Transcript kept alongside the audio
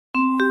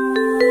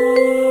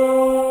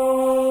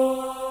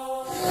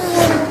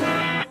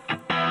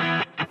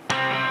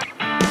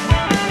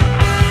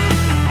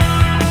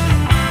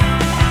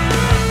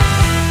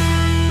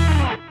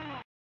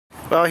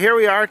Well, here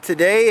we are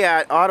today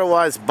at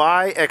Ottawa's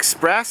Buy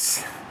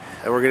Express,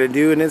 and we're going to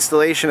do an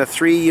installation of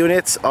 3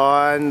 units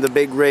on the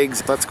big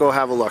rigs. Let's go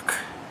have a look.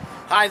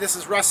 Hi, this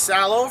is Russ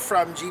Sallow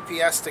from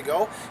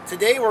GPS2Go.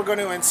 Today we're going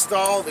to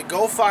install the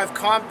Go5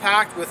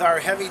 Compact with our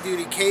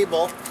heavy-duty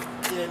cable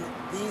in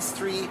these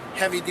 3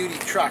 heavy-duty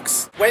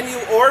trucks. When you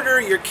order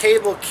your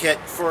cable kit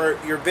for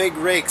your big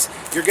rigs,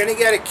 you're going to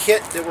get a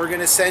kit that we're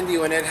going to send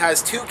you, and it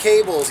has 2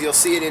 cables. You'll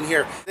see it in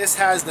here. This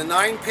has the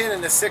 9-pin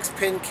and the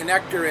 6-pin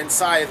connector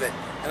inside of it,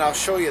 and I'll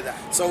show you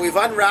that. So we've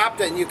unwrapped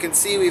it, and you can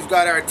see we've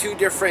got our 2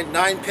 different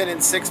 9-pin and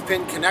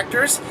 6-pin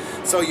connectors.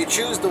 So you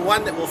choose the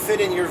one that will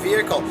fit in your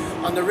vehicle.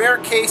 On the rare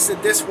case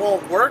that this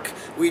won't work,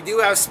 we do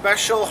have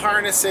special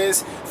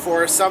harnesses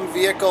for some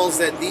vehicles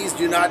that these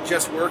do not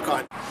just work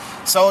on.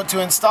 So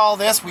to install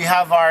this, we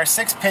have our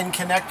 6-pin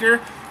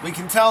connector. We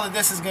can tell that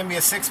this is going to be a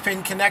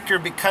 6-pin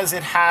connector because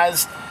it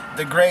has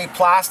the gray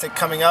plastic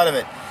coming out of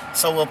it.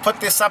 So we'll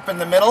put this up in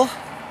the middle,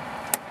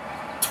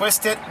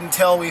 twist it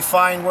until we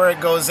find where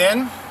it goes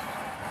in.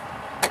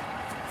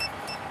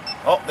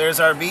 Oh, there's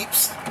our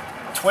beeps.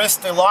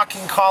 Twist the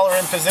locking collar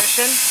in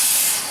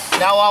position.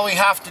 Now all we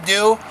have to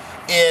do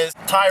is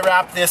tie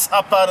wrap this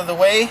up out of the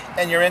way,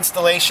 and your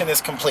installation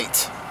is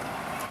complete.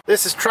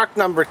 This is truck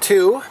number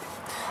 2.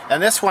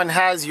 And this one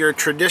has your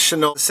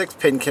traditional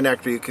 6-pin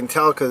connector. You can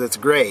tell because it's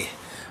gray.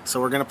 So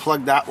we're going to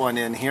plug that one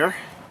in here.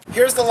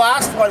 Here's the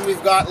last one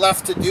we've got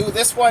left to do.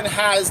 This one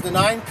has the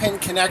 9-pin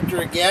connector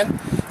again.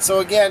 So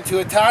again, to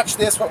attach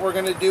this, what we're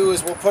going to do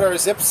is we'll put our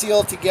zip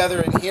seal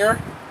together in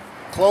here.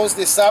 Close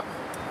this up.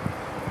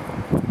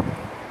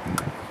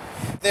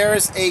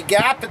 There's a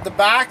gap at the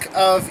back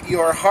of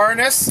your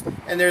harness,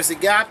 and there's a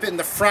gap in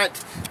the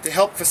front to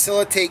help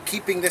facilitate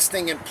keeping this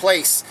thing in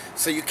place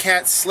so you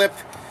can't slip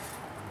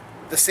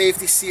the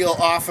safety seal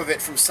off of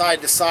it from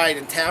side to side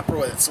and tamper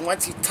with it. So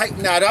once you tighten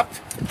that up,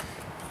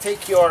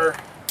 take your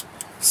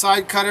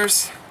side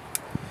cutters,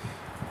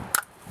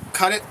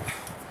 cut it.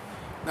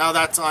 Now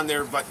that's on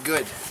there, but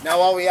good. Now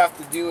all we have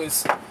to do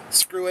is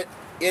screw it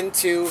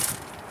into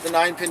the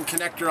 9-pin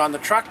connector on the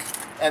truck,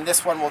 and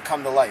this one will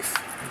come to life.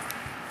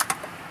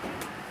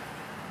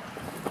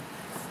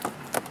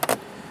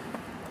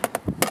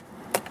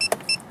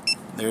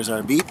 There's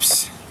our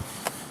beeps.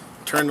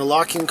 Turn the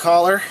locking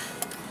collar.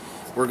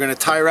 We're going to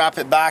tie wrap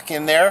it back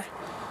in there,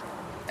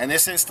 and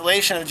this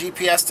installation of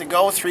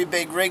GPS2Go 3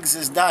 big rigs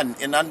is done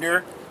in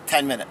under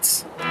 10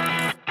 minutes.